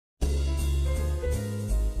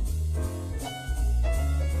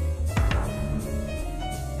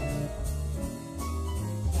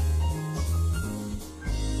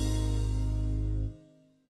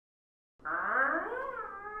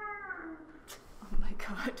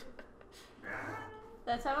god.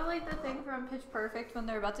 That sounded like the thing from Pitch Perfect when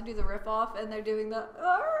they're about to do the rip off and they're doing the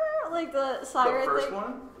like the siren thing. The first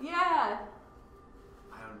one? Yeah.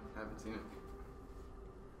 I haven't seen it.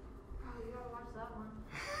 Oh, you gotta watch that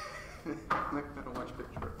one. I'm not gonna watch Pitch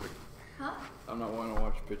Perfect. Huh? I'm not wanting to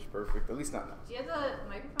watch Pitch Perfect. At least not now. Do you have the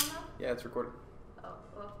microphone now? Yeah, it's recorded. Oh,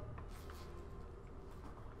 well.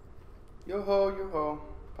 Yo ho, yo ho.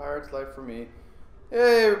 Pirates life for me.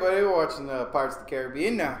 Hey everybody, we're watching Pirates of the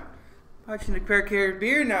Caribbean now. Watching the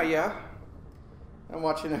Caribbean now, yeah. I'm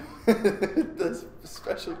watching the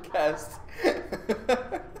special cast.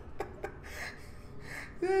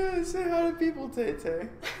 Yeah, say hi to people, TayTay.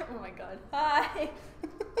 Oh my god. Hi.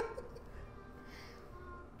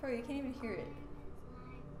 Bro, you can't even hear it.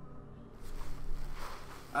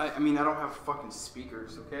 I mean, I don't have fucking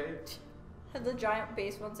speakers, okay? Have the giant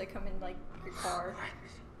bass ones that come in like your car.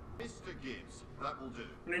 Mr. Gibbs, that will do.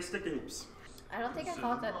 Mr. Gibbs. I don't think I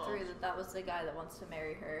thought that through, that was the guy that wants to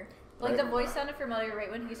marry her. Like, Right. the voice sounded familiar right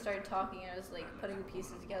when he started talking, and I was, like, putting the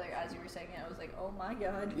pieces together as you were saying it. I was like, oh my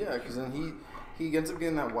god. Yeah, because then he ends up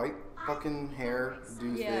getting that white fucking hair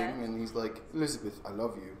dude thing, and he's like, Elizabeth, I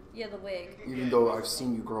love you. Yeah, the wig. Even though I've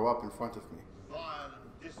seen you grow up in front of me.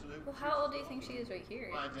 Well, how old do you think she is right here?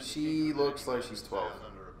 She looks like she's 12.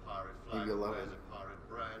 Maybe 11.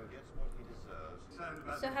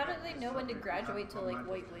 So how do they know when to graduate to, like,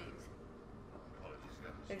 white wigs?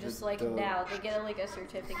 They're just like, now. They get, like, a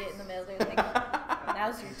certificate in the mail. They're like,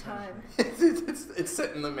 now's your time. It's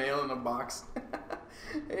sent in the mail in a box.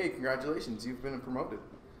 Hey, congratulations, you've been promoted.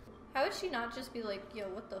 How would she not just be like, yo,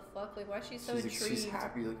 what the fuck? Like, why is she so intrigued? She's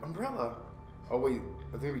happy, like, umbrella. Oh, wait,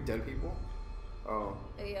 are they gonna be dead people? Oh.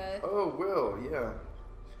 Yeah. Oh, Will, yeah. Look,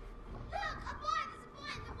 a boy!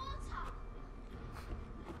 There's a boy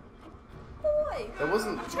in the water! Boy! That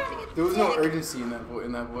wasn't. I'm trying to get There was no dick. urgency in that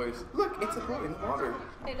voice. Look, it's a boy in the water.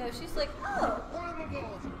 I know, she's like, oh!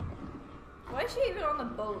 Why is she even on the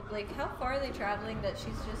boat? Like, how far are they traveling that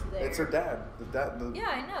she's just there? It's her dad. The Yeah,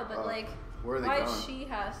 I know, but like, where are they why going? is she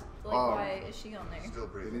why is she on there? Still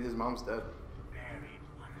breathing. Maybe his mom's dead.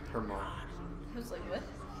 Her mom. I was like, what?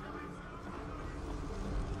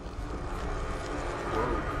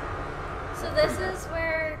 Whoa. So this is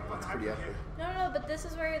where, That's pretty epic. no, but this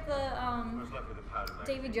is where the,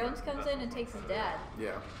 Davy Jones comes in and takes his dad.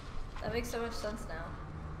 Yeah. That makes so much sense now.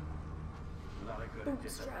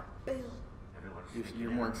 Bootstrap Bill.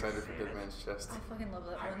 You're more excited for Dead Man's Chest. I fucking love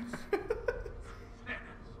that one.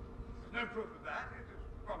 No proof of that. It was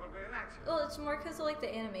probably an accident. Well, it's more because of like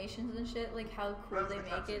the animations and shit, like how cool they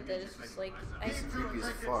make it. That it's just like, It's creepy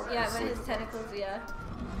as fuck. yeah, It's when like- his tentacles, yeah.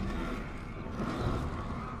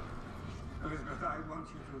 Elizabeth, I want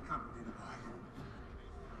you to accompany the boy.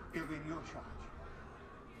 He'll be in your charge.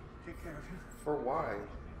 Take care of him. For why?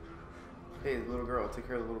 Hey, little girl, take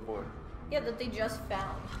care of the little boy. Yeah, that they just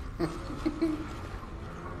found.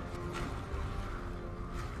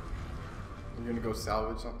 You're gonna go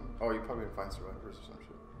salvage something? Oh, you're probably gonna find survivors or some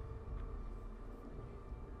shit.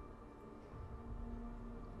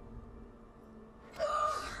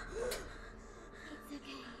 It's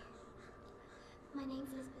okay. My name's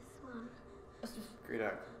Elizabeth Swan. Great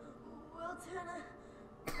act. Will Turner.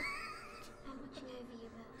 I'm watching over you,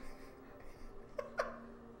 Bill.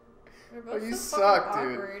 They're Oh, both you so suck, fucking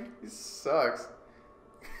dude. awkward. You sucks.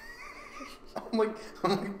 I'm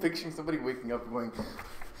like picturing somebody waking up and going,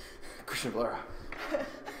 Christian Valera.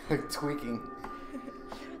 Like tweaking.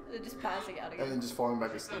 They're just passing out And again. then just falling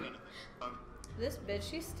back asleep. This bitch,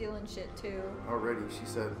 she's stealing shit too. Already, she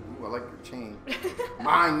said, ooh, I like your chain.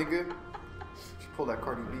 Mine, nigga. She pulled that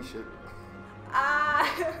Cardi B shit.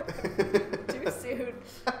 Ah! Too soon.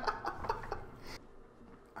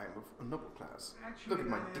 I am of a noble class. Look at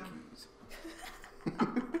my dickies.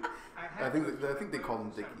 I think they call them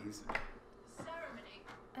dickies. Ceremony.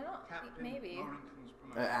 I don't, maybe.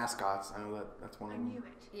 Ascots. I know that's one of them.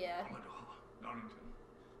 Yeah. Norrington.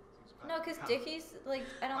 No, because Dickies, like,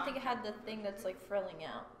 I don't think it had the thing that's, like, frilling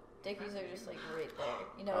out. Dickies are just, like, right there.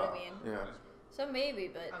 You know what I mean? Yeah. So maybe,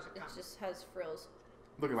 but it just has frills.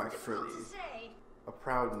 Look at my frilly. Say. A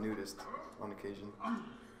proud nudist on occasion.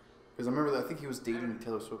 Because I remember that I think he was dating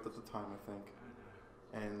Taylor Swift at the time, I think.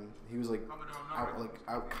 And he was like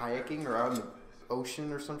out kayaking or out in the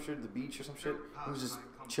ocean or some shit, the beach or some shit. He was just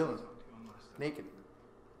chilling, naked.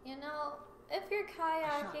 You know, if you're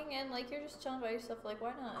kayaking and, like, you're just chilling by yourself, like,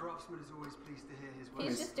 why not? Craftsman is always pleased to hear his work.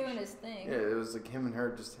 He's just doing his thing. Yeah, it was like him and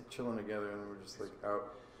her just chilling together, and we're just like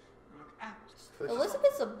out.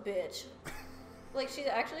 Elizabeth's a bitch. Like, she's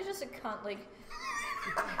actually just a cunt, like...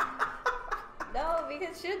 No,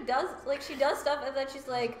 because she does stuff and then she's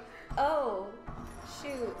like, oh,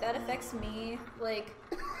 Shoot, that affects me. Like,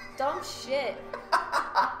 dumb shit.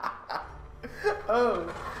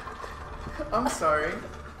 Oh, I'm sorry.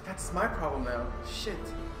 That's my problem now. Shit.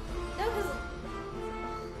 No, because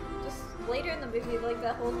just later in the movie, like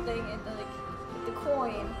that whole thing and like the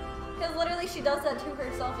coin. Because literally she does that to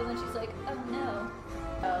herself and then she's like, oh no.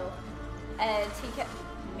 Oh. And he kept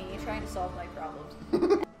me trying to solve my problems.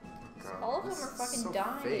 God, All of them this are is fucking so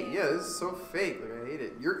dying. Fake. Yeah, this is so fake. Like, I hate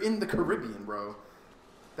it. You're in the Caribbean, bro.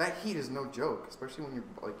 That heat is no joke, especially when you're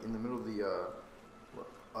like in the middle of the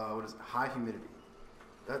what is it? High humidity.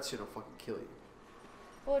 That shit'll fucking kill you.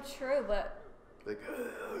 Well, true, but Like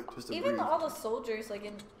just to even breathe. all the soldiers, like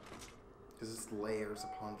in Because it's layers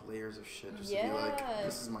upon layers of shit. Just yeah. to be like,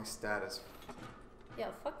 this is my status. Yeah,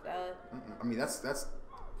 fuck that. I mean, that's.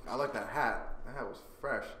 I like that hat. That hat was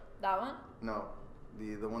fresh. That one? No,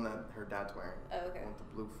 the one that her dad's wearing. Oh, okay. The one with the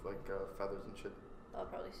blue like feathers and shit. I'll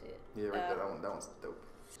probably see it. Yeah, right there. That one's dope.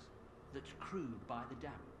 That's crewed by the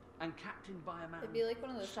damp and captained by a man. It'd be like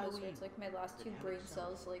one of those so shows where it's like my last two brain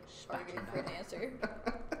cells like arguing for an answer.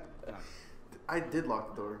 I did lock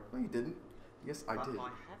the door. No, you didn't. Yes, I did. No,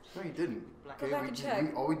 you didn't. Go back and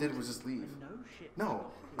check. All we did was just leave. No shit. No,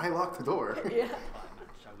 I locked the door. Yeah.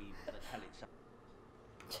 So evil that hell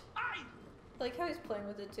it's. Like how he's playing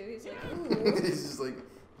with it too. He's like, ooh. He's just like.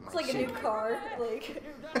 It's like a new car. Like.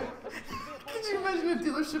 Could you imagine a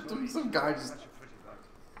dealership to some guy just.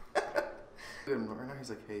 Right now he's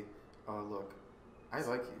like, hey, look, I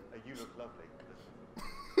like you. You look lovely.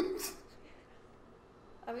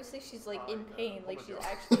 Obviously she's like in pain. Like she's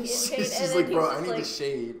actually in pain. She's and like, then bro, he's I just need like, the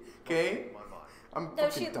shade, okay? I'm no,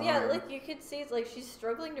 fucking dying. yeah, like you could see, it's like she's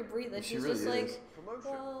struggling to breathe, and She she's really just is. like,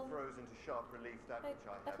 Promotion well, throws into sharp relief that which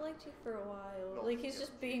I I've have. liked you for a while. Like he's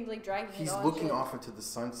just being like dragging He's it on. looking shit. off into the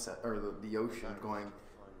sunset or the ocean, going,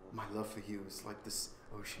 my love for you is like this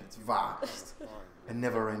ocean. It's vast and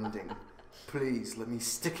never ending. Please let me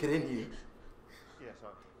stick it in you. Yes,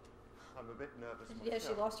 I'm a bit nervous. Yeah,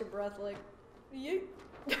 she lost her breath. Like, yeet.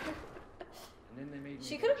 And then they made me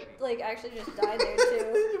She could have cheap. like actually just died there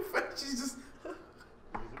too, She's just.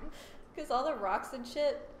 because all the rocks and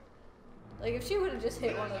shit. Like if she would have just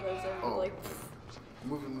hit one of those, it would Oh. like.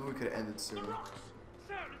 Movie could have ended sooner. Move.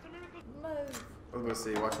 I was gonna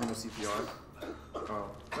say, watch me do CPR. Oh,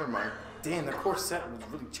 never mind. Damn, that corset was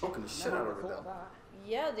really choking the shit out of her though.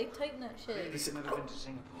 Yeah, they tighten that shit. He said, Never been to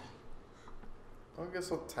Singapore. don't get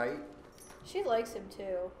so tight. She likes him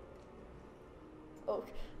too. Oh.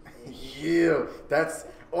 Yeah, that's.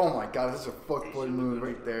 Oh my god, that's a fuckboy move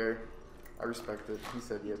right there. I respect it. He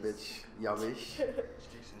said, yeah, bitch. Yeah, bitch.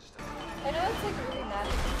 I know it's like really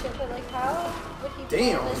magic and shit, but like how would he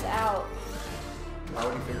Damn. plan this out? How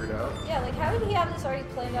would he figure it out? Yeah, like how would he have this already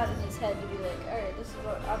planned out in his head to be like, alright, this is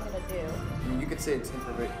what I'm gonna do. I mean, you could say it's Yeah.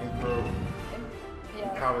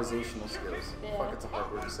 improvisational skills. Yeah. Fuck, it's a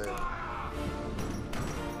hard word to say.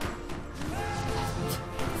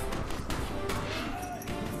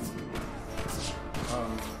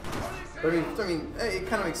 But I mean, it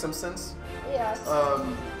kind of makes some sense. Yeah. I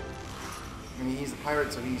mean, he's a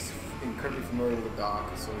pirate, so he's incredibly familiar with the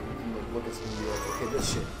dock, so he can like, look at something and be like, okay,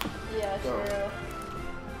 this shit. Yeah, Go. true.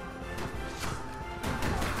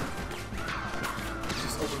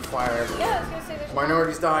 Just open fire. Yeah, I was gonna say there's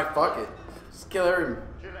Minorities die, fuck it. Just kill everyone.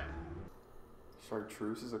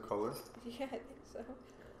 Chartreuse is a color? Yeah, I think so.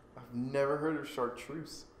 I've never heard of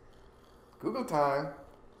chartreuse. Google time.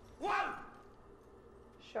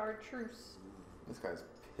 Chartreuse. This guy's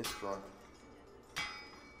pissed drunk.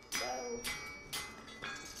 So.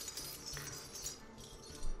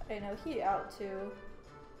 I know he out too.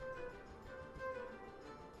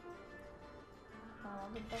 Oh,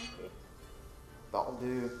 the donkey. That'll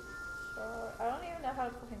do. I don't even know how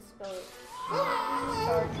to fucking spell it.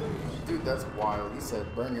 Chartreuse. Dude, that's wild. He said,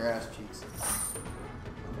 burn your ass cheeks.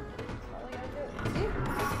 All I gotta do.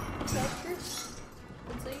 See? Chartreuse.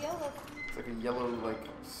 It's a yellow. It's like a yellow, like,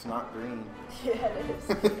 snot green. Yeah, it is.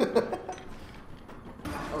 I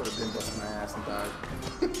would have been busting my ass and died.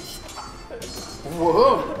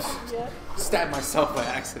 Whoa! Yeah. Stabbed myself by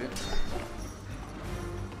accident.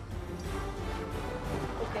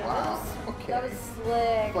 Okay, Wow, that was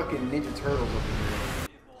slick. Fucking Ninja Turtles up in here.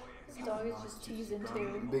 This dog is just teasing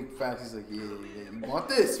too. Big fat, he's like, yeah. You want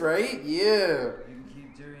this, right? Yeah. You can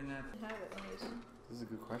keep doing that. Have it, anyways. This is a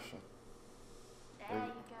good question. There you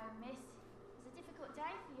go, miss. It's a difficult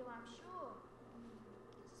day for you, I'm sure.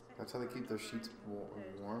 That's how they keep their sheets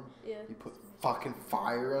warm. Yeah. You put fucking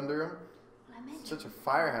fire under them. Well, I mentioned Such a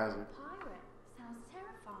fire hazard. pirate. Sounds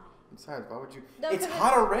terrifying. Besides, why would you? No, It's 'cause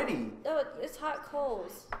hot already. No, it's hot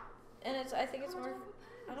coals, and I think it's more.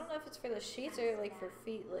 I don't know if it's for the sheets or like for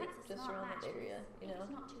feet, like just around the area, you know,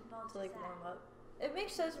 to like warm up. It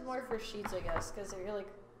makes sense more for sheets, I guess, because you're like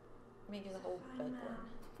making the whole bed warm.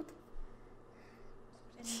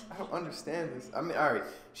 I don't understand this. I mean, alright,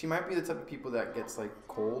 she might be the type of people that gets like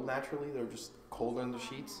cold naturally. They're just cold under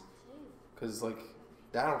sheets. Cause like,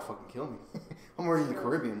 that'll fucking kill me. I'm already in the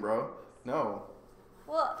Caribbean, bro. No.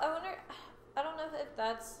 Well, I don't know if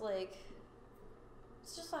that's like,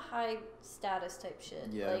 it's just a high status type shit.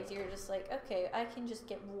 Yeah. Like you're just like, okay, I can just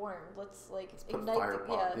get warm. Let's like Put ignite fire the,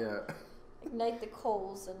 pot, yeah. ignite the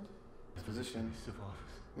coals and. Position.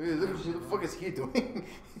 Wait, look what the fuck is he doing?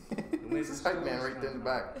 There's this hype man right there in the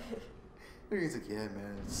back. He's like, yeah,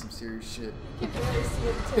 man, it's some serious shit. You can really see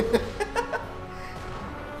it too.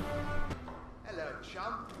 Hello,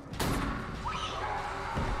 chum.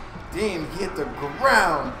 Damn, he hit the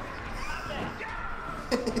ground.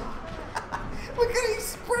 Look at him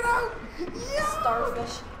spread out. Yeah.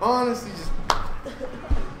 Starfish. Honestly, just.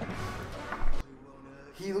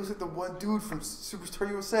 He looks like the one dude from Superstar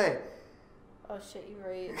USA. Oh shit, you're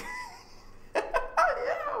right. Yeah.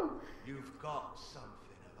 You've got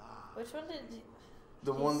something of ours. Which one did?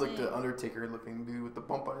 The he one like say? the Undertaker looking dude with the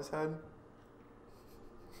bump on his head.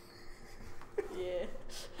 Yeah.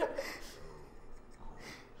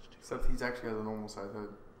 Except he's actually has a normal sized head.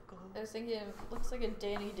 I was thinking, looks like a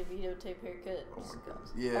Danny DeVito type haircut. Oh my Just God.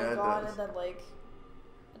 goes Yeah, all it gone, does. and then like,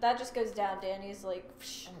 that just goes down. Danny's like,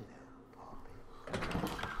 psh.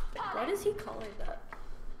 Why does he call it that?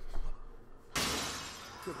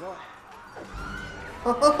 Good boy.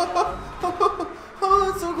 Oh,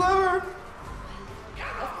 that's so clever.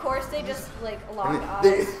 Of course, they just like lock eyes.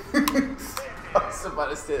 They, I was about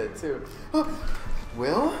to say that too.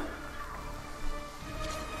 Well,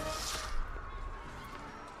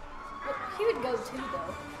 He would go too,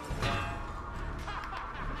 though.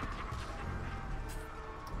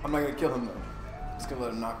 I'm not gonna kill him though. Just gonna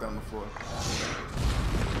let him knock down the floor.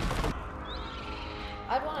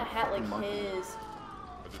 I'd want a hat like Monkey. his.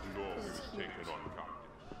 This is huge. taken on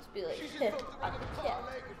company. Just be like, I'm the cat.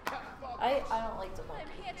 I don't like the monkey.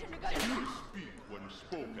 Speak when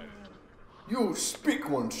spoken. You speak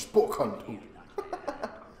when spoken to.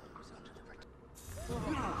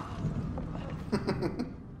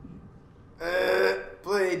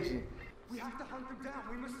 Played you. We have to hunt him down.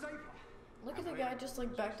 We must save him. Look at the guy just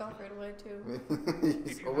like backed off right away too.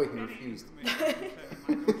 Oh wait, he refused. I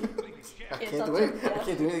It's can't up do to anything. I death.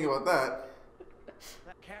 can't do anything about that.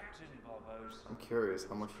 Captain Bobos. I'm curious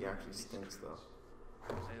how much he actually stinks though.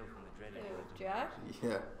 Sail from the dreaded Ew, water. Jack?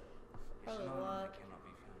 Yeah. Probably Smoke black. cannot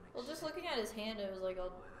be found Well, just looking at his hand, it was like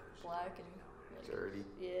all black and Dirty.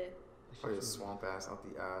 yeah. Probably a swamp ass out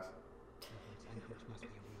the ass.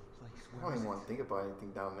 I don't even want to think about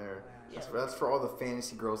anything down there. That's for all the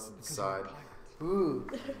fantasy girls to decide. Ooh,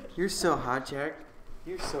 you're so hot, Jack.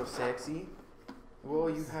 You're so sexy. Well,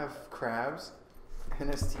 you have crabs and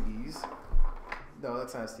STDs. No,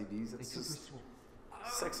 that's not STDs. That's just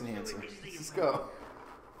sex enhancer. Let's go.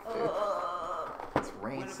 It's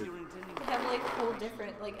rancid. They have like whole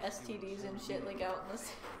different like STDs and shit like out in the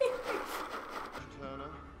city.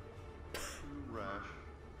 Turner. Rash.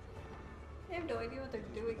 I have no idea what they're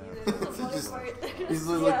doing either. That's the funny Just- part. They're He's just-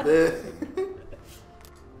 literally yeah. like this.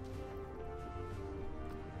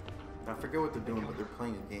 I forget what they're doing, but they're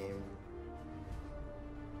playing a game.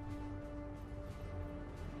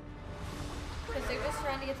 Because they're just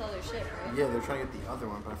trying to get the other shit, right? Yeah, they're trying to get the other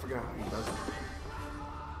one, but I forgot how he does it.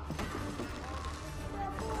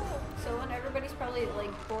 So when everybody's probably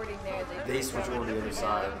like boarding there, They switch over to the other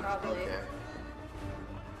side. Yeah, probably. Okay.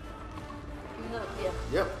 Even though, yeah.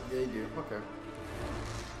 Yep, yeah, you do. Okay.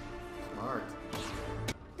 Smart.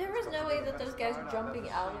 There was no way that those guys jumping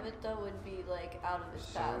out of it though would be like out of his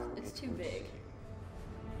path. It's too big.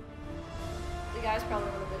 The guys probably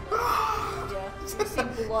would have been like, yeah. You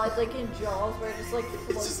see blood like in Jaws where it just like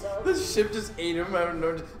floats up. The ship just ate him out of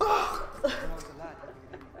nowhere.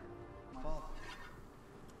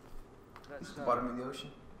 Just, bottom of the ocean.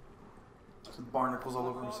 Some barnacles all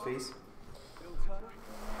over his face.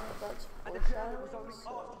 That's foreshadowing.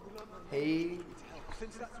 Hey,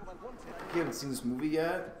 you haven't seen this movie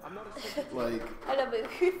yet? Like, I know, but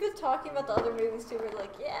we've been talking about the other movies too. We're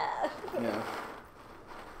like, yeah. yeah.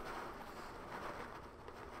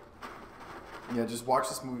 Yeah, just watch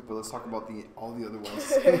this movie, but let's talk about all the other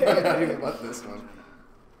ones. Not even about this one.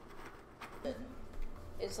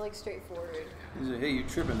 It's like straightforward. He's like, hey, you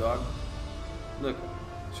tripping, dog. Look,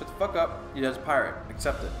 shut the fuck up. Your dad's a pirate.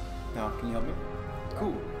 Accept it. Now, can you help me?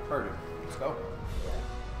 Cool. Heard it. Let's go.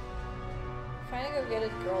 Trying to go get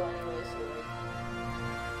his girl anyway, so like,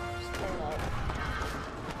 just pull it up.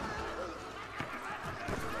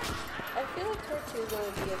 like Tortuga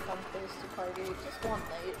would be a fun place to party, just one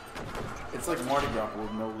night. It's like Mardi Gras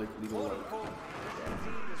with no like legal like.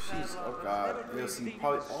 Jeez, oh god. You'll see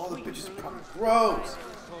probably all the bitches are probably gross.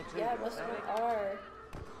 Yeah, most of them are.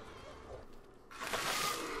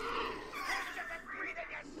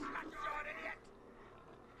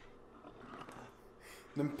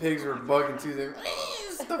 Them pigs were bugging too. They're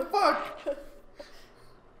what the fuck?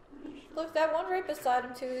 Look, that one right beside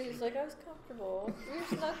him too. He's like, I was comfortable. We were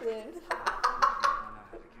snuggling.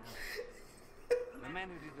 The man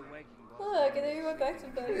who did the waking Look, and then he went back to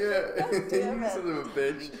bed. Yeah, God damn you son of a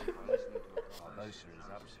bitch.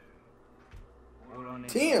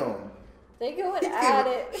 Damn. They going at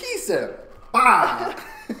it. He said, bah.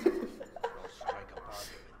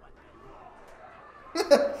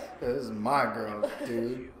 This is my girl,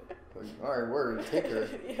 dude. Alright, word, take her.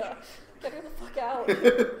 Yeah, get her the fuck out.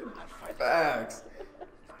 Facts.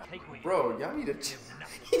 Bro, y'all need to chill.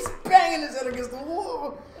 He's banging his head against the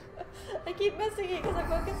wall. I keep missing it because I'm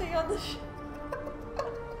focusing on the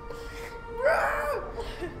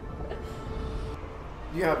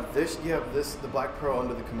You have this, the Black Pearl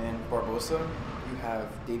under the command of Barbossa. You have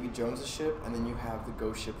Davy Jones' ship, and then you have the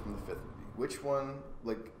ghost ship from the 5th movie. Which one,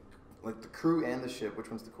 like the crew and the ship, which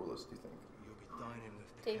one's the coolest, do you think?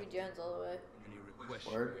 Davy Jones all the way.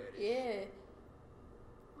 Word? Yeah.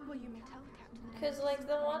 Well, you may tell the captain. Because, like,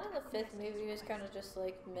 the one in the 5th movie was kind of just,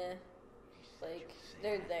 like, meh. Like,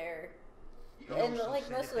 they're there. And, like,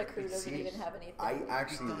 most of the crew doesn't even have anything. I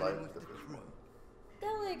actually like the 5th one. Yeah,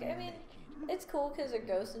 like, I mean, it's cool because they're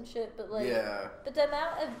ghosts and shit, but, like, Yeah. but the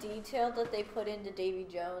amount of detail that they put into Davy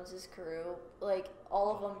Jones' crew, like,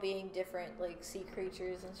 all of them being different, like, sea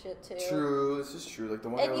creatures and shit, too. True, this is true. Like, the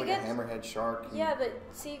one And that was you like a get- hammerhead shark. and- Yeah, but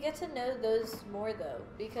see, you get to know those more though,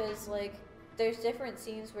 because like there's different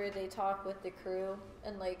scenes where they talk with the crew,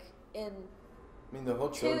 and like in I mean, the whole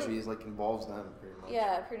trilogy is like involves them pretty much.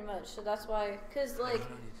 yeah, pretty much. So that's why, cause like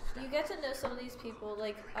you get to know some of these people.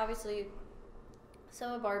 Like obviously,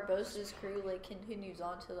 some of Barbossa's crew like continues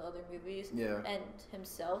on to the other movies, Yeah. and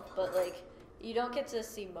himself, but like you don't get to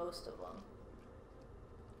see most of them.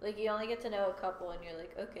 Like you only get to know a couple, and you're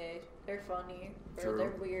like, okay, they're funny or True. they're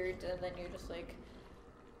weird, and then you're just like,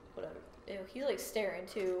 whatever. Ew, he's like staring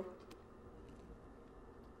too.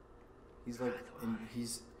 He's like,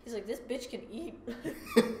 he's. He's like, this bitch can eat.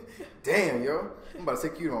 Damn, yo, I'm about to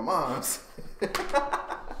take you to my mom's.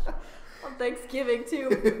 On Thanksgiving too.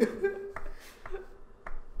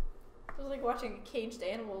 It was like watching a caged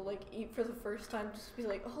animal like eat for the first time. Just be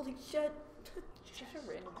like, holy shit. Such a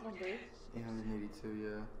random number. 882, yeah.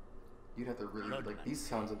 You'd have to really like these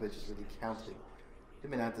sons of bitches really counted. They've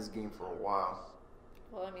been at this game for a while.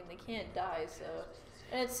 Well, I mean, they can't die, so.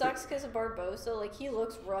 And it sucks because of Barbossa. Like, he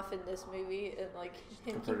looks rough in this movie, and like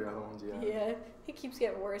him Compared to the other ones, yeah. yeah, he keeps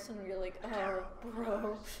getting worse, and you're like, oh,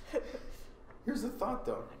 bro. Here's the thought,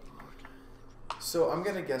 though. So I'm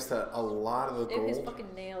gonna guess that a lot of the Ew, his gold.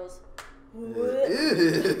 fucking nails. Ew.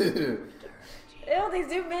 Ew, they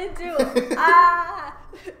zoom in too. Ah!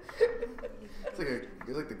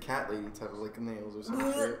 It's like the cat lady type of like nails or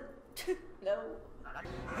some shit. No.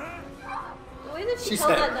 The way that she, She held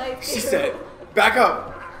said. that knife. She too. said, "Back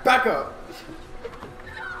up, back up."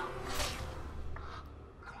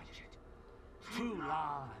 Too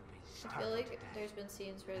long. I feel like there's been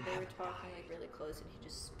scenes where they were talking like really close and he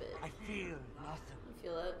just spit. I feel nothing. You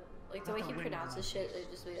feel that? Like the way he pronounces shit, they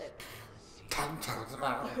just be like,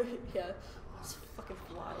 yeah, it's fucking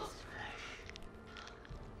flies.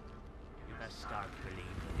 You best start believing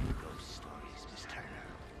in ghost stories, Miss Turner.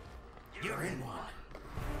 You're in one.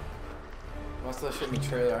 Once that shit in the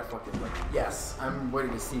trailer, I fucking like, yes, I'm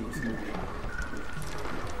waiting to see this movie.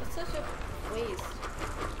 It's such a waste.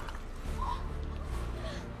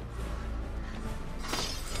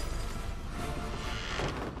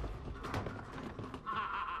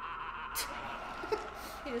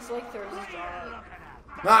 He just like throws his jaw out.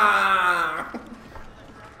 Ah!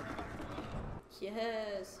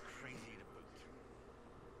 Yes.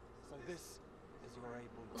 So this is your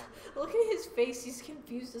able body. Look at his face, he's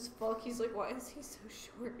confused as fuck. He's like, why is he so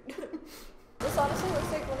short? This honestly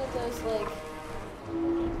looks like one of those, like,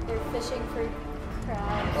 they're fishing for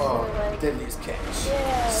crabs Oh, or, like, Deadliest Catch.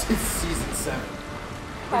 Yeah. Season 7.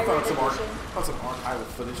 We pirate found some, edition. archival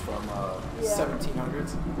footage from the Yeah.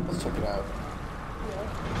 1700s. Let's check it out.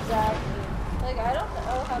 Yeah, exactly. Like, I don't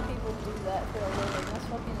know how people do that for a living. That's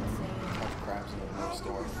fucking insane. Catch crabs in the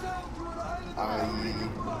storm. I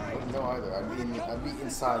wouldn't know either. I'd be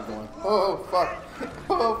inside going, oh fuck,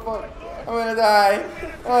 oh fuck, I'm gonna die,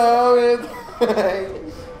 oh I'm gonna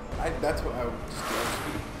die. That's what I would just do.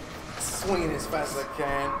 I'd just be swinging as fast as I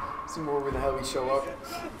can, see where the hell we show up.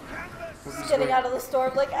 getting out of the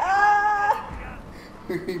storm like, ah!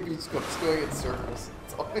 He's going in circles.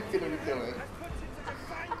 That's all I'm gonna be doing.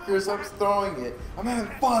 Chris, I'm throwing it. I'm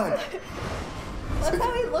having fun. That's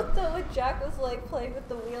how he looked though when Jack was like playing with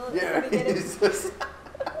the wheel at the beginning. He's just...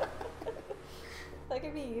 That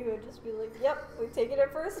could be you and just be like, yep, we're taking it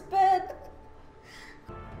for a spin.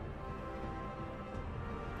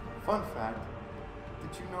 Fun fact,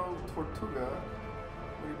 did you know tortuga,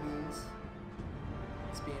 what it means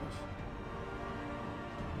in Spanish?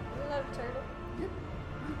 Isn't that a turtle? Yep,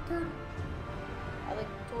 turtle. I like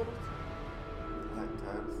turtles. Like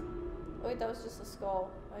tabs. Oh wait, that was just a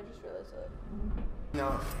skull. I just realized that.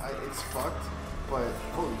 No, it's fucked, but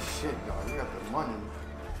holy shit, y'all, you got the money.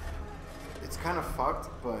 It's kind of fucked,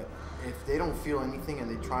 but if they don't feel anything and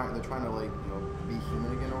they're trying to like, you know, be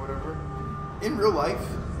human again or whatever, in real life,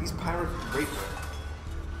 these pirates rape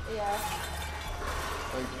her. Yeah.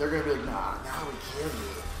 Like, they're gonna be like, nah, we kill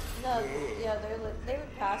you. No, yeah, they're like, they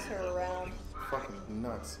would pass her around. Fucking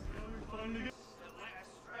nuts.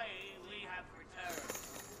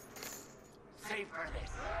 Save for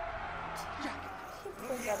this.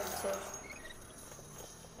 Point out his tits.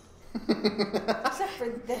 Except for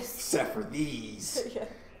this. Except for these. Yeah.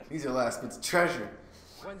 These are last bits of treasure.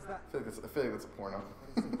 When's that? I feel like that's a porno.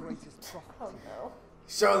 What is the greatest prophet? Oh no.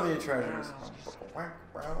 Show me your treasures. Oh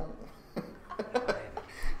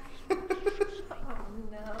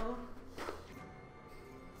no.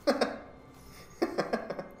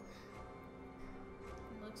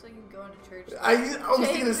 Looks like you're going to church. I was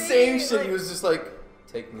thinking the same shit. Like, He was just like,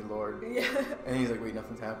 take me, Lord. yeah. And he's like, wait,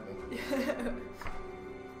 nothing's happening.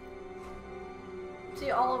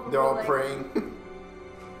 See, all of them They're were all like, praying.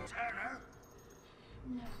 Turner?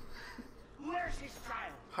 No. Where's his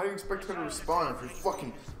child? How do you expect her to respond if you're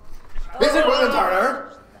fucking... Oh. Is it William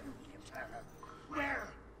Turner? Turner. Where?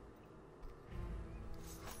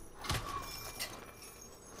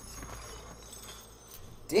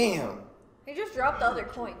 Damn. He just dropped the other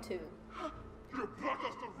coin too. You brought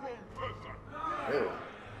us the wrong person. Ew.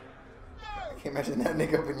 I can't imagine that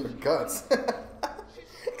nigga up in your guts.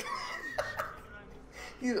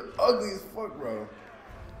 He's ugly as fuck, bro.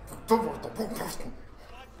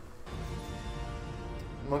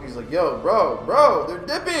 Monkey's like, yo, bro, they're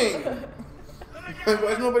dipping.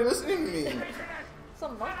 Why is nobody listening to me?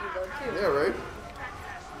 Some monkey though too. Yeah, right?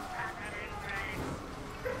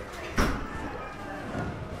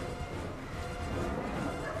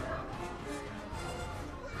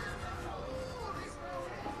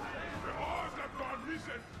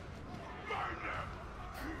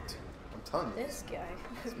 I'm telling you, This guy.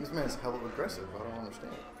 this man's hella aggressive. I don't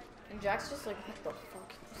understand. And Jack's just like, what the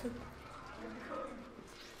fuck?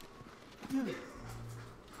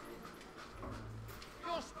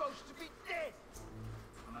 You're supposed to be dead.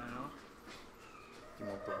 Am I not? Do you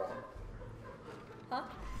want the water? Huh?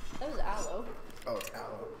 That was aloe. Oh, it's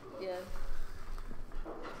aloe. Yeah.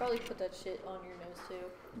 Probably put that shit on your nose too.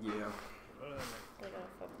 Yeah. Like, oh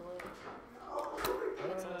fuck the lid.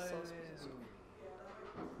 That's all so specific.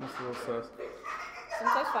 What's the little sauce?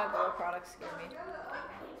 Sometimes Five Below products scare me.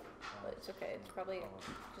 But it's okay. It's probably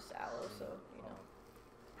just aloe, so, you know.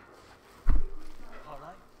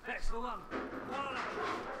 Alright. That's the one.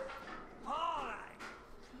 Parlay.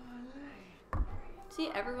 See,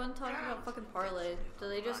 everyone talking about fucking parlay. Do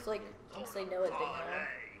they just like, once they know it, they know?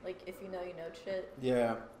 Like, if you know shit.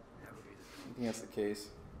 Yeah. I think that's the case.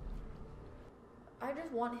 I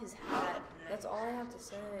just want his hat. That's all I have to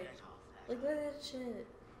say. Like, look at that shit.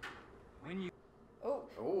 When you Oh.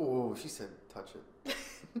 Oh, she said touch it.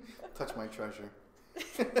 Touch my treasure.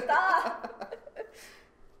 Stop!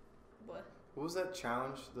 What? What was that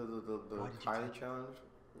challenge? The Kylie challenge?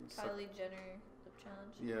 Kylie Jenner lip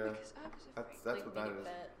challenge? Yeah. That's Like, what that make it is.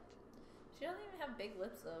 fat. She doesn't even have big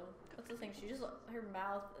lips though. That's the thing. She just, her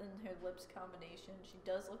mouth and her lips combination. She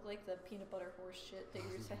does look like the peanut butter horse shit that you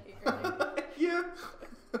were saying earlier. Yeah.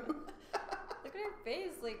 Look at her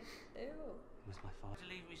face, like, ew. Was my father?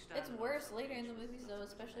 It's worse later in the movies though,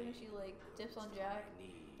 especially when she like dips on Jack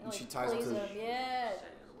and like she ties plays him to him. Yeah.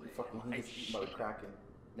 Fucking he gets eaten by the Kraken.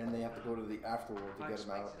 Then they have to go to the afterworld to I get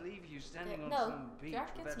him expect out. to leave you standing on No, some beach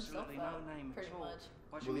Jack with gets himself absolutely no out, name at pretty all. much.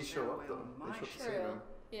 Watch Will me he show sail up away though? on They my show up to ship, save True. him.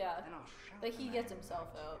 Yeah. and I'll shout But he the gets name. himself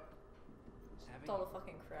out. Savvy? It's all the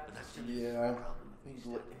fucking crap. Yeah. Yeah,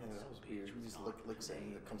 that was weird. He just licks it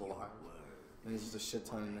and it comes alive. And there's just a shit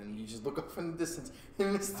ton, and then you just look off in the distance,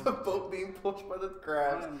 and it's the boat being pushed by the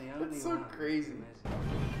crabs. I'm the only It's so one. crazy.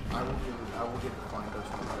 I will give the flying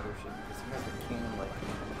Dutchman better shit because he has the king like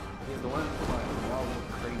he's the one flying. They're all a little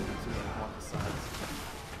crazy too, like off the sides.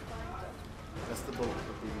 That's the boat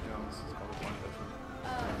with Davy Jones. It's called the Flying Dutchman.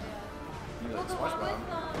 Oh yeah. You Well, like the one with,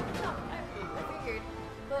 SpongeBob? no, I figured.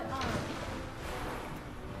 But,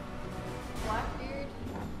 Blackbeard,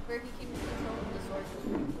 where he can control the sword was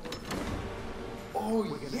pretty cool. Oh,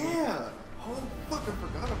 yeah! Oh, fuck, I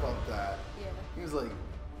forgot about that. Yeah. He was like...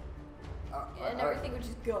 And everything would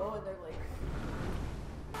just go, and they're like...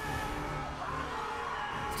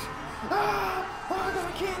 Ah! Oh, I got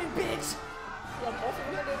a cannon, bitch! Yeah, both of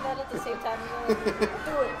them are doing that at the same time. And you're like,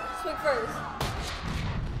 do it. Swing first.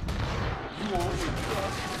 You won't.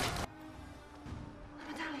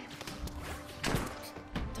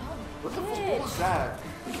 Dumb What the fuck bitch. was that?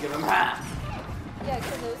 Give him half! Yeah,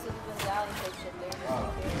 because it was the medallion type shit there. Oh.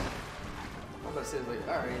 I'm about to say, like,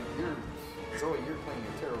 alright, Zoe, you're playing a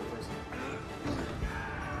terrible person.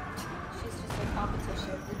 She's just like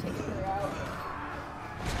competition. We're taking her out.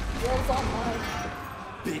 Yours online.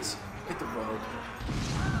 Bitch, hit the road.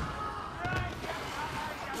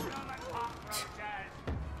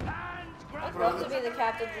 I'd love to be the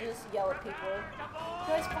captain to just yell at people. You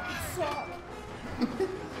guys fucking suck.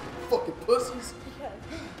 Fucking pussies. Yeah.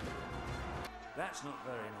 That's not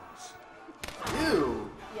very nice. Ew.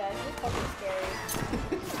 Yeah, it's just fucking scary.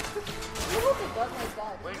 Who holds a gun like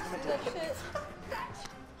that? Did you see that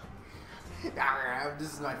shit?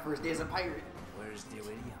 This is my first day as a pirate. Where's the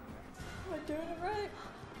iridium? Am I doing it right?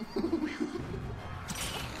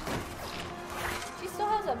 She still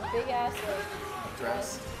has a big ass like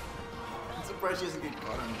Dress. I'm surprised she doesn't get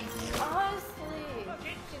caught on anything yet. Honestly,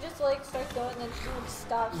 she just like starts going, and then she like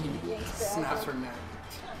stops and yanks back. Snaps her neck.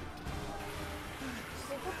 She's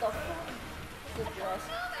like, what the fuck? Good dress.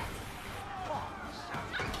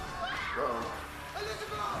 Bro.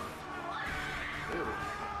 Ew.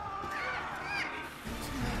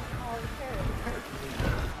 Oh,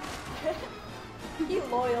 Carrot. He's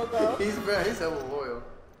loyal though. He's hella loyal.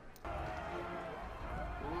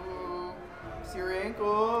 Ooh, see your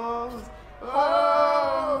ankles.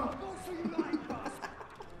 Oh! You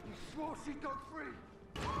swore she got free.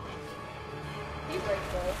 He breaks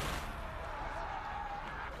though.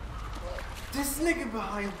 This nigga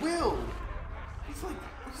behind Will. He's like.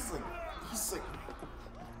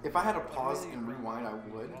 If I had to pause and rewind, I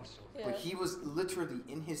would. Yeah. But he was literally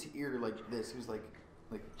in his ear like this. He was like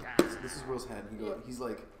this is Will's head. He's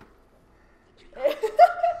like,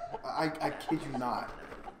 I kid you not.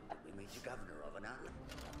 We made you governor of an island.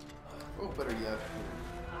 Oh, better yet.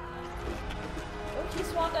 Oh, he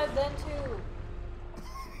swan dived then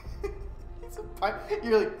too. It's a pipe.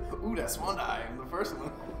 You're like, ooh, that swan dive. The first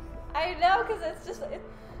one. I know, cause it's just.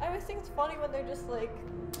 I always think it's funny when they're just like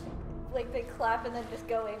they clap and then just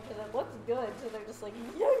go in because it looks good. So they're just like,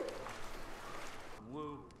 yay.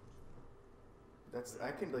 Woo.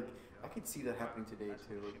 I can see that happening today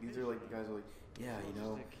too. Like these are like the guys are like, yeah, you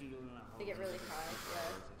know. They get really high.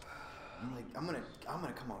 Yeah. I'm like, I'm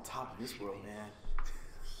gonna come on top of this world, man.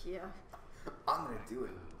 Yeah. I'm gonna do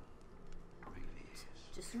it.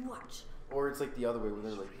 Just watch. Or it's like the other way where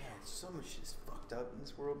they're like, man, so much shit's fucked up in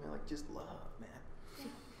this world, man. Like just love, man.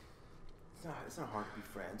 It's not hard to be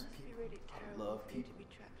friends with people. I love people.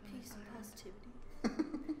 Peace and positivity.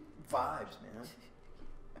 Vibes, man.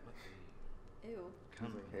 Ew.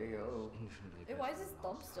 He's like, hey yo. Hey, why is his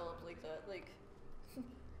thumb still up like that? Like,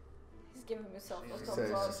 he's giving himself a She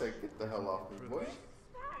thumbs said, up. get the hell off me, boy. I'm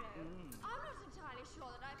not entirely sure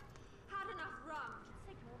that I've had enough rum.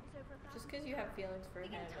 Just because you have feelings for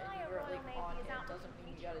him and you were like on him doesn't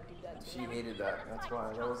mean you gotta do that to She him. hated that. That's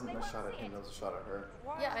why. That wasn't a shot at him. That was a shot at her.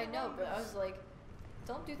 Yeah, I know, but I was like,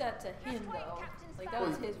 don't do that to him though. Like that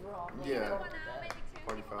was his wrong. Like, Yeah. don't do that.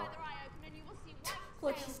 Party foul.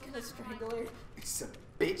 Look, he's gonna strangle her. He's a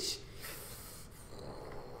bitch.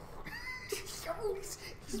 he's really,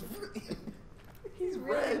 He's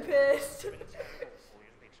really pissed.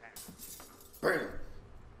 burn him.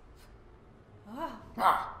 Ah,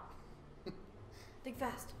 Ah. think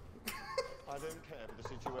fast. I don't care for the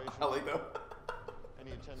situation. I like that.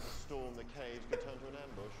 Any attempt to storm the cage could turn to an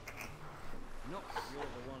ambush. Not if you're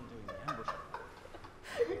the one doing the ambush.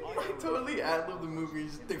 I totally ad-lib the movie.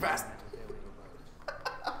 Just think fast.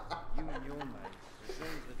 You and your mates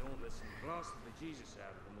assumed the dauntless and blasted the Jesus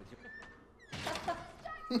out of them with your...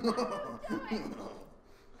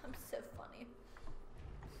 I'm so funny.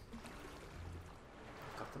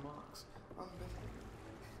 Cut the marks.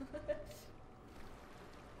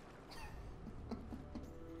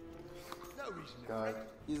 No reason to God,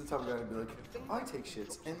 he's the type of guy to be like, I take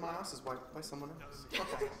shits and my ass is wiped by someone else.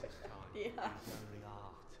 Yeah.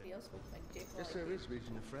 He also with my dick. Yes, there is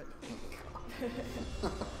reason to fret.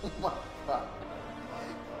 Oh my God.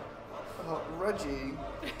 Reggie,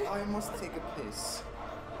 I must take a piss.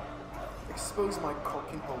 Expose my cock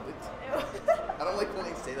and hold it. I don't like when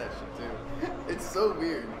they say that shit too. It's so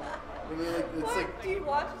weird. When they're like, it's What? like. Do you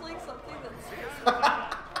watch like something that's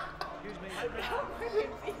Excuse me.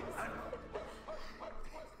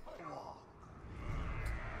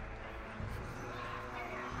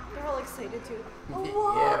 They're all excited too. Oh,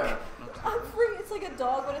 Yeah. look! I'm free. It's like a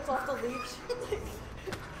dog when it's off the leash. Like,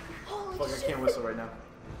 holy Fuck, shit. I can't whistle right now.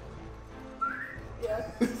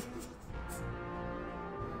 Yeah. We're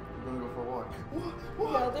gonna go for a walk.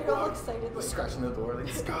 Yeah, they're all excited. They're Like, scratching the door. Like,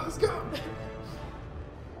 let's go, let's go.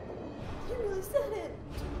 you really said it.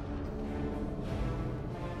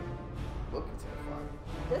 Looking terrified.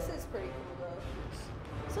 This is pretty cool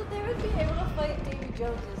though. So they would be able to fight Davy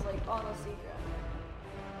Jones's like on a secret.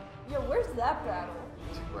 Yo, where's that battle?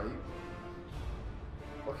 Right?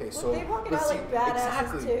 Okay, Look, so. they walking but out see, like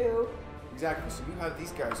badasses exactly. too. Exactly. So you have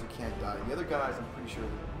these guys who can't die. The other guys, I'm pretty sure,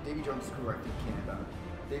 Davy Jones' crew, I think, can't die.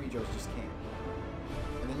 Davy Jones just can't.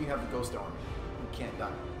 And then you have the Ghost Army, who can't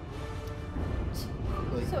die.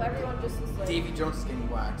 Like, So everyone just is like. Davy Jones is getting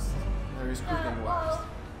waxed. And his crew getting waxed. Well,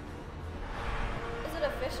 is it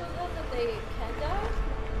official then that they can die?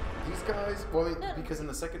 These guys, well, No. because in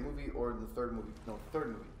the second movie or the third movie, no, third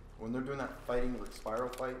movie, when they're doing that fighting, like spiral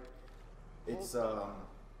fight, it's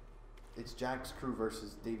Jack's crew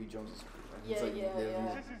versus Davy Jones's crew. And it's Yeah, like, yeah.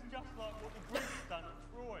 This is just like what the Brits done at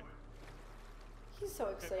Troy. He's so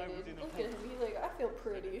excited. Look at him. He's like, I feel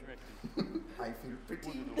pretty. I feel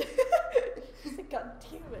pretty. He's like, God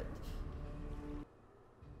damn it.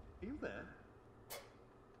 Are you there?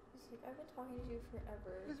 He's like, I've been talking to you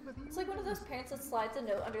forever. It's like one of those parents that slides a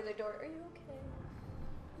note under their door. Are you okay?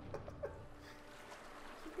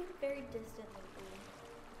 You've been very distant lately.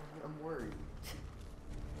 I'm worried.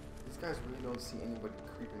 These guys really don't see anybody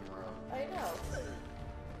creeping around. I know.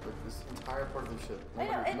 Like this entire part of the ship. I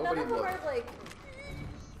know, and none Nobody of them looked. are like.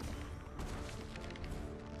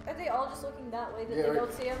 Are they all just looking that way that Yeah, they right.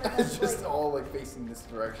 don't see him? And It's then, just like, all like facing this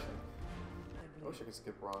direction. I wish I could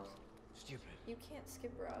skip rocks. Stupid. you can't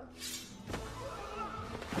skip rock.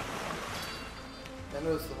 I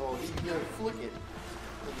noticed the whole, you gotta flick it.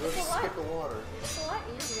 Let's It's a lot. skip the water. It's a lot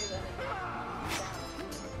easier than it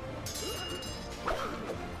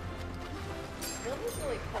Bill needs to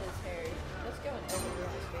like cut his hair. That's going everywhere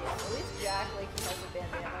on his face. At least Jack, like, he has a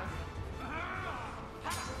bandana.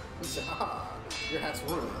 He said, ah, your hat's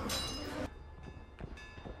ruined.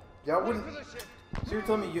 Yeah, I wouldn't. So you're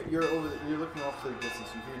telling me you're looking off to the distance,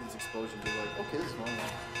 you hear these explosions, you're like, okay, this is normal.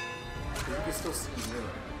 But you can still see them.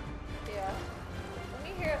 Yeah. Let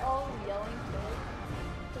me hear all of them yelling too.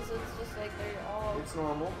 Because it's just like they're all. It's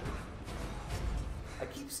normal. I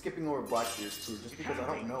keep skipping over Blackbeard's too, just because I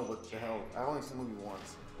don't know what the hell. I've only seen the movie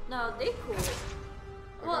once. No, they cool.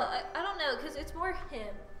 Well, I don't know, because it's more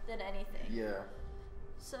him than anything. Yeah.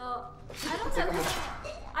 So, I don't know.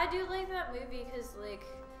 I do like that movie because, like,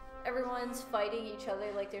 everyone's fighting each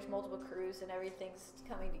other, like, there's multiple crews and everything's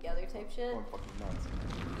coming together type shit. Going fucking nuts.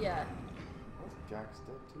 Yeah. Oh, Jack's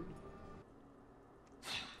dead too.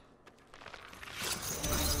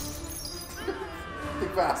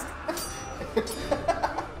 Think fast.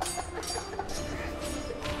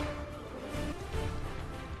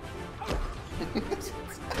 It's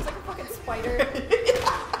like a fucking spider.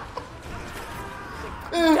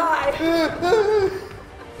 Die!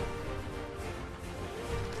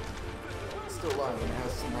 Still alive and it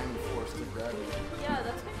has 90 force to grab you. Yeah,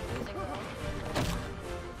 that's confusing though.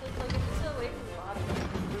 It's like if it's away from the bottom.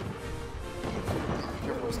 Be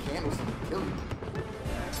careful, those candles can kill you. Like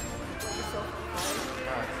it's so high.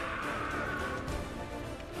 God.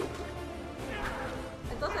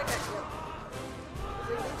 I thought that got killed. It's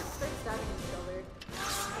like they just start stabbing each other.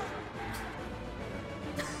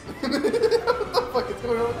 What the fuck is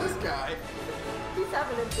going on with this guy? He's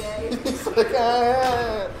having a day. He's like,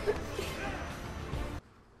 ah.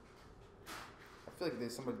 I feel like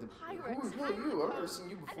there's somebody. Who are you? I've never seen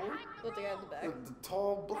you before. What, the guy in the back? The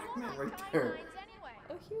tall black man right there.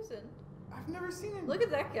 Oh, Houston. I've never seen him. Look at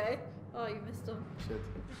that guy. Oh, you missed him. Shit.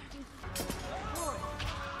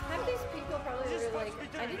 Half these people probably were like,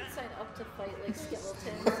 I didn't sign up to fight like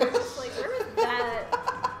skeletons. They're just like, where was that?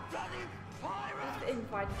 In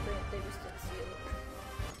fine print, they just didn't see it.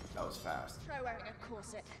 That was fast. Try wearing a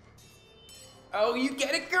corset. Oh, you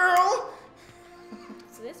get it, girl?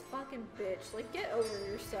 So this fucking bitch, like, get over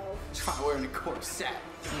yourself. Try wearing a corset.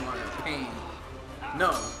 You want no pain.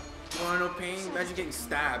 No. You want no pain? Imagine getting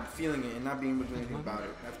stabbed, feeling it, and not being able to do anything about it.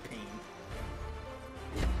 That's pain.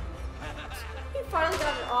 He finally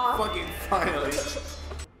got it off. Fucking finally.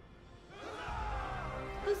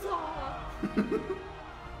 Huzzah! Oh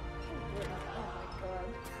my god.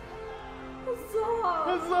 Huzzah!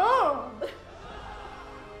 Huzzah!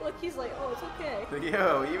 He's like, oh, it's okay. Like,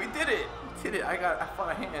 yo, we did it. We did it. I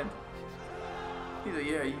fought a hand. He's like,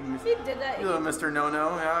 yeah, you He did that. You little Mr.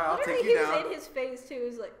 No-No. Yeah, I'll take you he down. was in his face too. He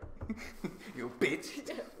was like, you bitch.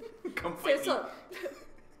 Come say fight me. up.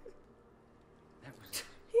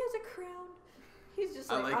 He has a crown. He's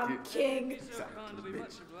just like, I'm king. Exactly,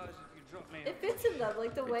 bitch. It fits him though,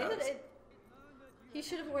 like the way that does. it. He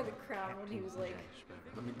should have worn the crown when he was like.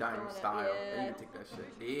 Let me die in Going up, style. yeah. You take that shit.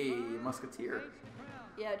 Hey, musketeer.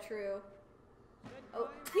 Yeah, true. Oh,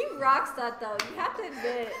 he rocks that though. You have to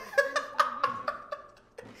admit.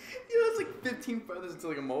 You know, it's like 15 feathers into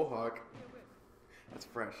like a mohawk. That's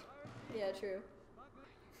fresh. Yeah, true.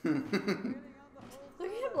 Look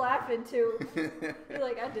at him laughing too. He's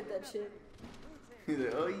like, I did that shit. He's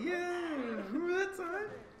like, oh yeah, remember that time?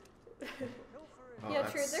 Oh, Yeah,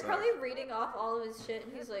 that true. They're sucks. probably reading off all of his shit,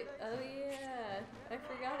 and he's like, oh yeah, I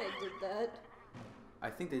forgot I did that. I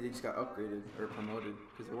think they just got upgraded or promoted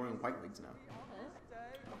because they're wearing white wigs now.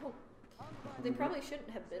 Huh? Oh. They probably shouldn't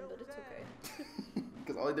have been, but it's okay.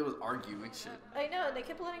 Because all they did was argue and shit. I know, and they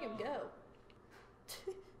kept letting him go.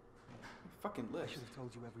 Fucking I lips. should have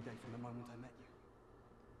told you every day from the moment I met you.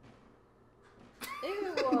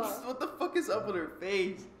 Ew. What the fuck is up with her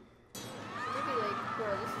face? Maybe like, bro,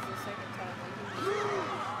 this is the second time.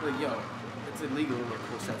 Like, Like, yo, it's illegal to wear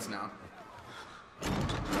corsets now.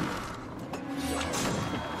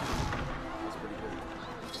 That's pretty good.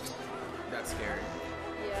 That's scary.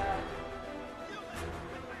 yeah.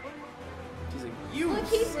 She's like, you. Look,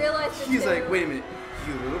 he realized it He's too. like, wait a minute,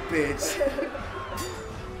 you little bitch.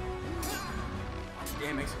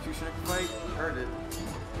 Damn, executioner fight. Heard it. I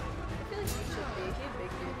feel like he should be. He's a big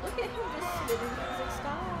dude. Look at him just spinning. He's like,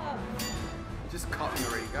 stop. Just caught me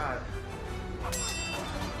already. God.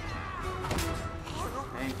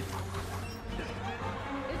 Hey.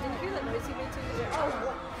 Did you hear that noise he made too? He's like, oh,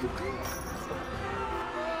 what?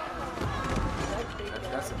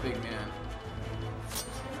 That's a big man.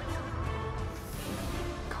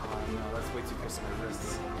 God, no, that's way too close to my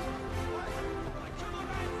wrists.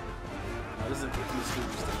 No, this is a Scooby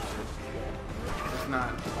stuff shit. It's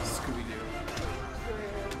not Scooby-Doo.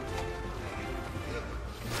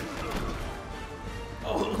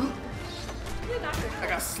 Oh! I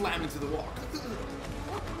got slammed into the wall.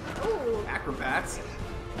 Ooh. Acrobats.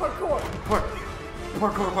 Parkour.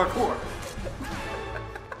 Parkour.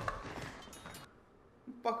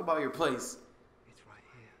 Fuck about your place. It's right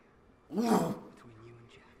here, Ooh. between you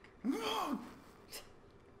and Jack.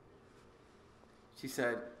 She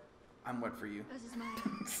said, I'm wet for you. This is mine.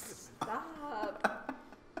 Stop.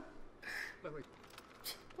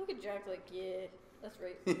 Look at Jack like, yeah, that's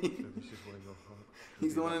right.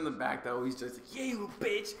 He's the one in the back though. He's just like, yeah, you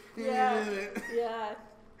bitch. Yeah. Yeah.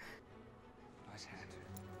 Nice hat.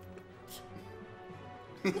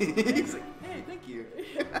 He's like, hey, thank you.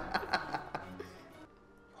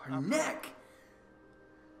 Her neck.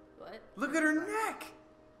 What? Look at her neck.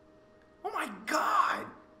 Oh my god.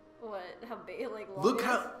 What? How big? Like long? Look it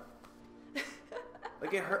how.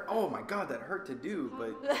 Like it hurt. Oh my god, that hurt to do,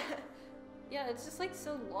 but. is? Yeah, it's just like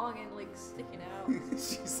so long and like sticking out.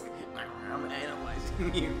 She's like, I'm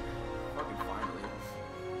analyzing you. Fucking finally.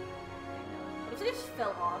 What if they just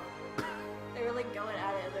fell off? They were like going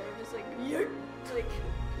at it and they were just like, yeah, like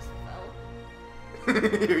just fell.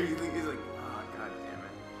 He's like, oh god damn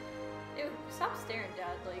it. Ew, stop staring,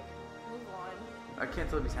 Dad. Like, move on. I can't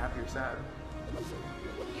tell if he's happy or sad.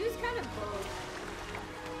 He was kind of both.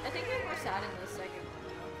 I think he was more sad in the second one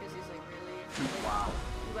though, because he's like really. Like, Wow.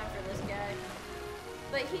 He went for this guy,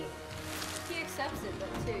 but he accepts it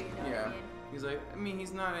though too. You know what I Yeah. mean? He's like, I mean,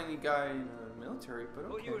 he's not any guy in the military, but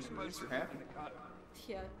okay. you were at supposed least to you're happy.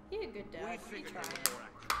 Yeah, he a good dad. He tried.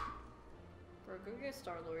 Bro, go get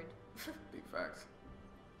Star-Lord. Big facts.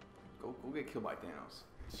 Go get killed by Thanos.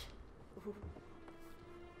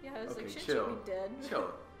 Yeah, I was Okay, like, shit, chill. should be dead. Chill.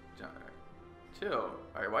 John, chill.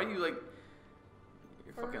 Alright, why are you like,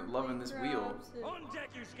 you're fucking loving this wheel. On deck,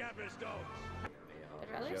 you scabrous dogs! I'd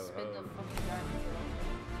rather spin the fucking diamond drill.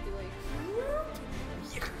 Be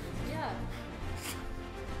like, yeah.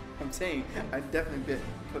 I'm saying, I definitely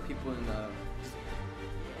put people in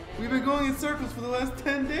we've been going in circles for the last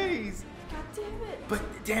 10 days. God damn it. But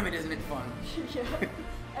damn it, isn't it fun? Yeah.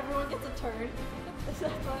 Everyone gets a turn. That's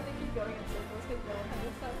why they keep going in circles, because no one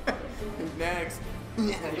has that. Next.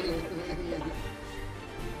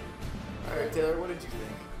 Alright, Taylor, what did you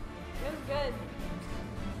think? It was good.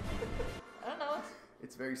 I don't know.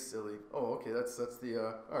 It's very silly. Oh, okay, that's the,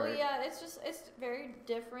 Well, alright. yeah, it's very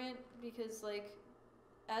different because, like,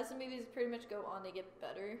 as the movies pretty much go on, they get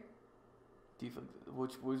better. Do you feel,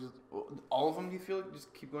 which all of them do you feel like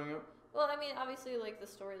just keep going up? Well, I mean, obviously, like, the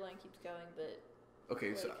storyline keeps going, but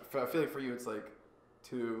Okay, so Like- I feel like for you it's like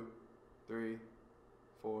 2, 3,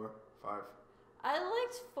 4, 5. I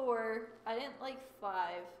liked 4. I didn't like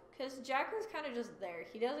 5 because Jack was kind of just there.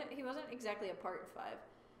 He wasn't exactly a part in 5,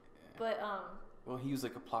 but Well, he was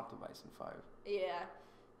like a plot device in 5. yeah,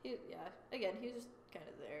 again he was just kind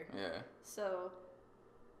of there. Yeah. So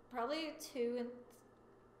probably 2 and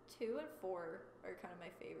 4 are kind of my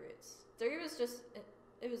favorites. 3 was just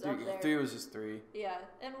it was up there. 3 was just 3. Yeah,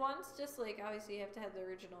 and 1's just like obviously you have to have the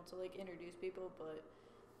original to like introduce people, but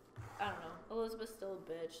I don't know. Elizabeth's still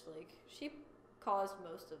a bitch. Like she caused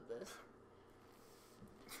most of this.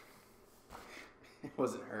 It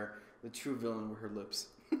wasn't her. The true villain were her lips.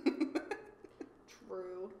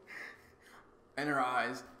 True. And her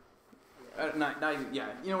eyes. Not even, yeah.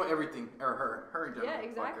 You know what? Everything. Or her. Her in general. Yeah,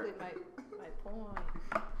 exactly. Fuck her. My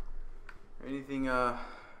point. Anything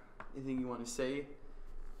you want to say?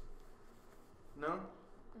 No?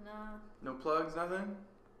 Nah. No plugs, nothing?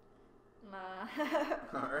 Nah.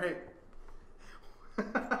 Alright.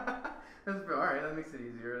 Alright, that makes it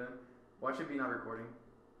easier then. Watch it be not recording.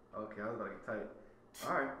 Okay, I was about to get tight.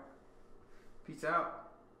 Alright. Peace out.